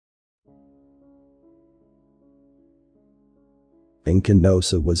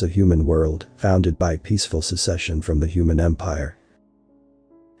Inkinosa was a human world, founded by peaceful secession from the human empire.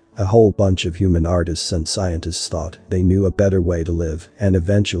 A whole bunch of human artists and scientists thought they knew a better way to live, and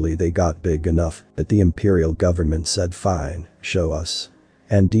eventually they got big enough that the imperial government said fine, show us.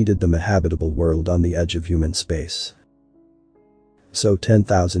 And deeded them a habitable world on the edge of human space. So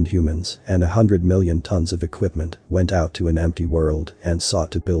 10,000 humans and 100 million tons of equipment went out to an empty world and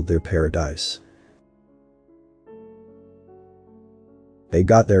sought to build their paradise. They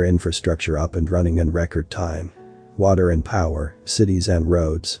got their infrastructure up and running in record time. Water and power, cities and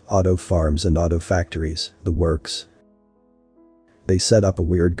roads, auto farms and auto factories, the works. They set up a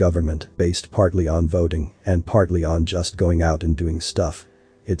weird government based partly on voting and partly on just going out and doing stuff.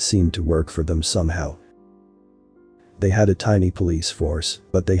 It seemed to work for them somehow. They had a tiny police force,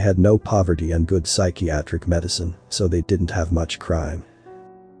 but they had no poverty and good psychiatric medicine, so they didn't have much crime.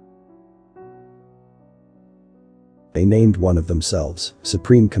 They named one of themselves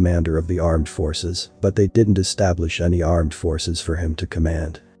Supreme Commander of the Armed Forces, but they didn't establish any armed forces for him to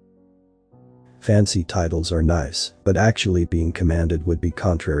command. Fancy titles are nice, but actually being commanded would be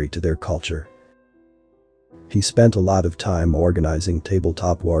contrary to their culture. He spent a lot of time organizing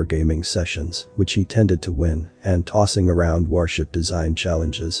tabletop wargaming sessions, which he tended to win, and tossing around warship design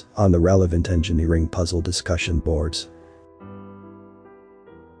challenges on the relevant engineering puzzle discussion boards.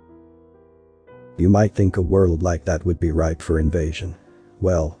 You might think a world like that would be ripe for invasion.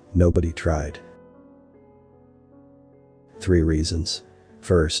 Well, nobody tried. 3 reasons.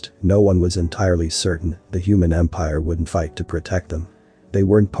 First, no one was entirely certain the human empire wouldn't fight to protect them. They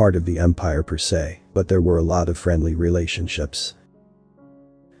weren't part of the empire per se, but there were a lot of friendly relationships.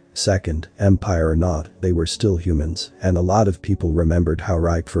 Second, empire or not, they were still humans, and a lot of people remembered how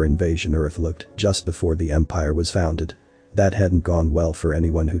ripe for invasion Earth looked just before the empire was founded. That hadn't gone well for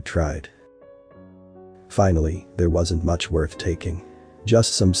anyone who tried. Finally, there wasn't much worth taking.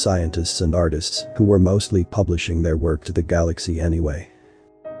 Just some scientists and artists who were mostly publishing their work to the galaxy anyway.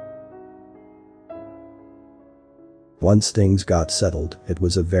 Once things got settled, it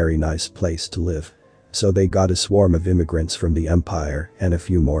was a very nice place to live. So they got a swarm of immigrants from the empire and a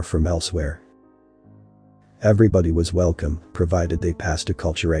few more from elsewhere. Everybody was welcome, provided they passed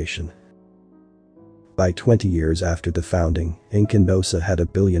acculturation. By 20 years after the founding, Inkinosa had 1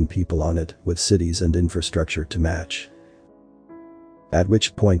 billion people on it, with cities and infrastructure to match. At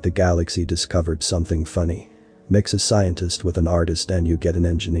which point the galaxy discovered something funny. Mix a scientist with an artist and you get an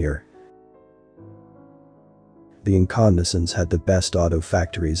engineer. The Incarnasons had the best auto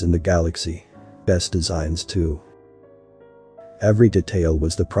factories in the galaxy. Best designs too. Every detail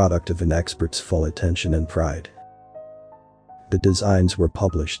was the product of an expert's full attention and pride. The designs were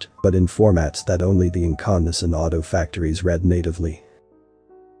published, but in formats that only the Incarnason auto factories read natively.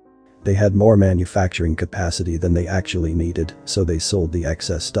 They had more manufacturing capacity than they actually needed, so they sold the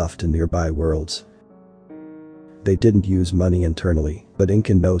excess stuff to nearby worlds. They didn't use money internally, but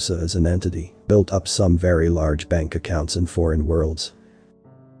Inkinosa as an entity built up some very large bank accounts in foreign worlds.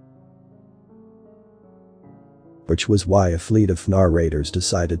 Which was why a fleet of FNAR raiders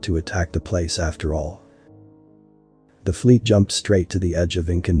decided to attack the place after all. The fleet jumped straight to the edge of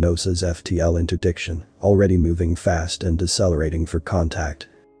Inkinosa's FTL interdiction, already moving fast and decelerating for contact.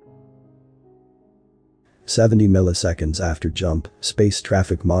 70 milliseconds after jump, space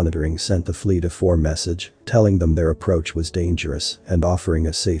traffic monitoring sent the fleet a 4 message, telling them their approach was dangerous and offering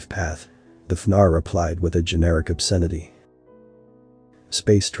a safe path. The FNAR replied with a generic obscenity.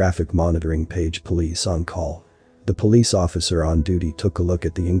 Space traffic monitoring page police on call. The police officer on duty took a look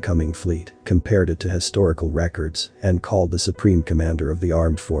at the incoming fleet, compared it to historical records, and called the Supreme Commander of the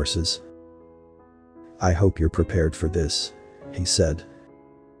Armed Forces. "I hope you're prepared for this," he said.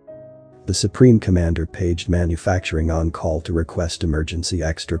 The Supreme Commander paged manufacturing on call to request emergency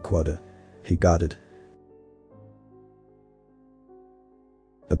extra quota. He got it.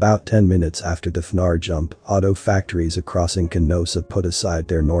 About 10 minutes after the FNAR jump, auto factories across Inkinosa put aside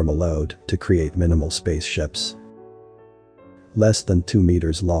their normal load to create minimal spaceships. Less than 2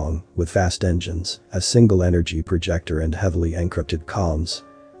 meters long, with fast engines, a single energy projector and heavily encrypted comms.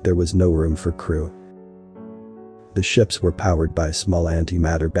 There was no room for crew. The ships were powered by small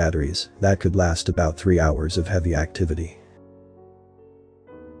antimatter batteries that could last about 3 hours of heavy activity.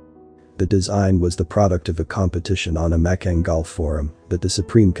 The design was the product of a competition on a Mechangal forum that the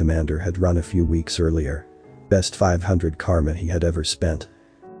Supreme Commander had run a few weeks earlier. Best 500 karma he had ever spent.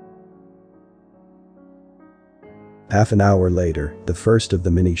 Half an hour later, the first of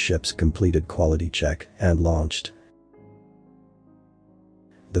the mini-ships completed quality check and launched.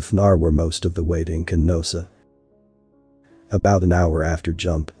 The FNAR were most of the way to Inkinosa. About an hour after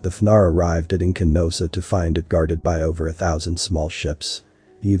jump, the FNAR arrived at Incanosa to find it guarded by over 1,000 small ships.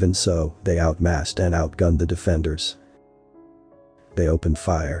 Even so, they outmassed and outgunned the defenders. They opened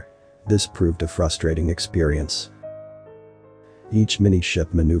fire. This proved a frustrating experience. Each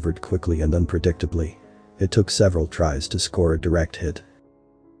mini-ship maneuvered quickly and unpredictably. It took several tries to score a direct hit.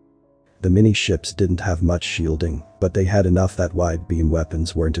 The mini-ships didn't have much shielding, but they had enough that wide-beam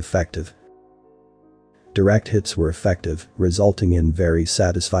weapons weren't effective. Direct hits were effective, resulting in very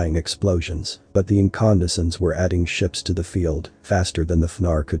satisfying explosions, but the incandescents were adding ships to the field faster than the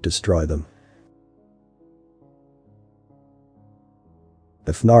FNAR could destroy them.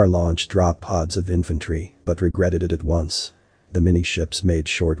 The FNAR launched drop pods of infantry, but regretted it at once. The mini-ships made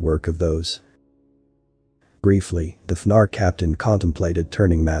short work of those. Briefly, the FNAR captain contemplated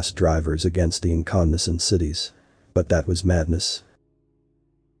turning mass drivers against the incandescent cities. But that was madness.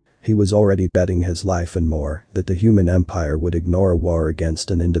 He was already betting his life and more that the human empire would ignore a war against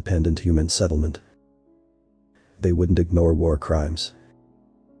an independent human settlement. They wouldn't ignore war crimes.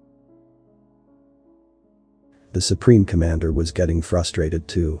 The Supreme Commander was getting frustrated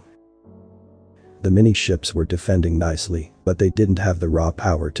too. The mini-ships were defending nicely, but they didn't have the raw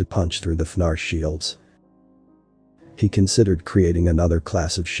power to punch through the FNAR shields. He considered creating another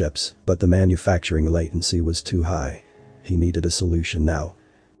class of ships, but the manufacturing latency was too high. He needed a solution now.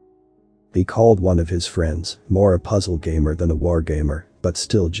 He called one of his friends, more a puzzle gamer than a war gamer, but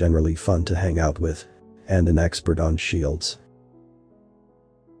still generally fun to hang out with, and an expert on shields.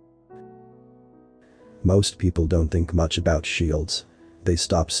 Most people don't think much about shields. They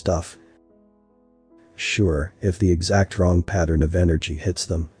stop stuff. Sure, if the exact wrong pattern of energy hits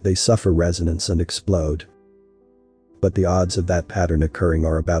them, they suffer resonance and explode. But the odds of that pattern occurring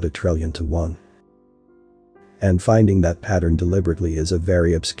are about 1,000,000,000 to 1. And finding that pattern deliberately is a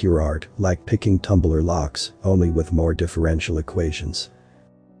very obscure art, like picking tumbler locks, only with more differential equations.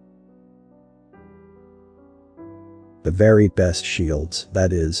 The very best shields,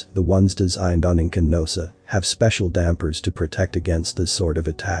 that is, the ones designed on Incanosa, have special dampers to protect against this sort of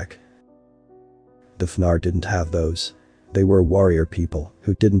attack. The FNAR didn't have those. They were warrior people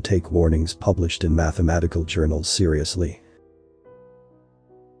who didn't take warnings published in mathematical journals seriously.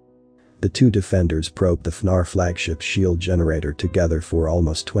 The two defenders probed the FNAR flagship shield generator together for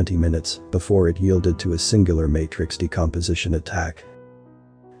almost 20 minutes before it yielded to a singular matrix decomposition attack.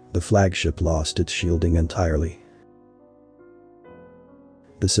 The flagship lost its shielding entirely.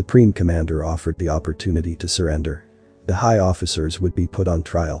 The Supreme Commander offered the opportunity to surrender. The high officers would be put on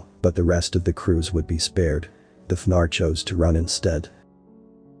trial, but the rest of the crews would be spared. The FNAR chose to run instead.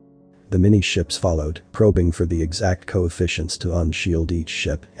 The mini-ships followed, probing for the exact coefficients to unshield each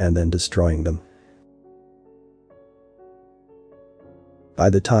ship and then destroying them. By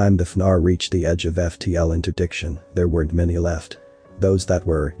the time the FNAR reached the edge of FTL interdiction, there weren't many left. Those that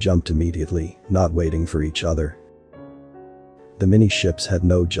were jumped immediately, not waiting for each other. The mini-ships had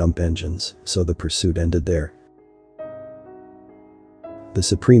no jump engines, so the pursuit ended there. The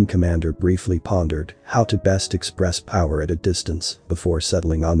Supreme Commander briefly pondered how to best express power at a distance before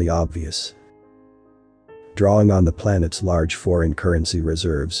settling on the obvious. Drawing on the planet's large foreign currency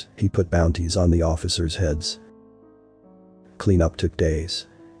reserves, he put bounties on the officers' heads. Cleanup took days.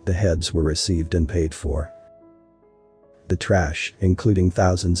 The heads were received and paid for. The trash, including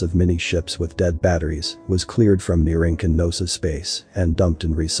thousands of mini-ships with dead batteries, was cleared from near Incanosa space and dumped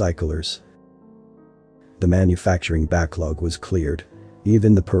in recyclers. The manufacturing backlog was cleared.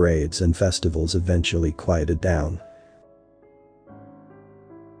 Even the parades and festivals eventually quieted down.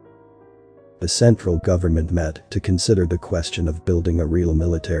 The central government met to consider the question of building a real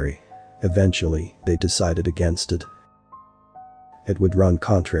military. Eventually, they decided against it. It would run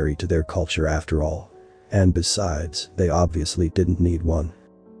contrary to their culture after all. And besides, they obviously didn't need one.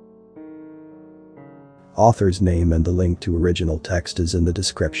 Author's name and the link to original text is in the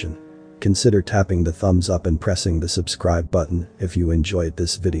description. Consider tapping the thumbs up and pressing the subscribe button if you enjoyed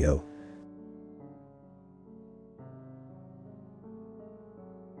this video.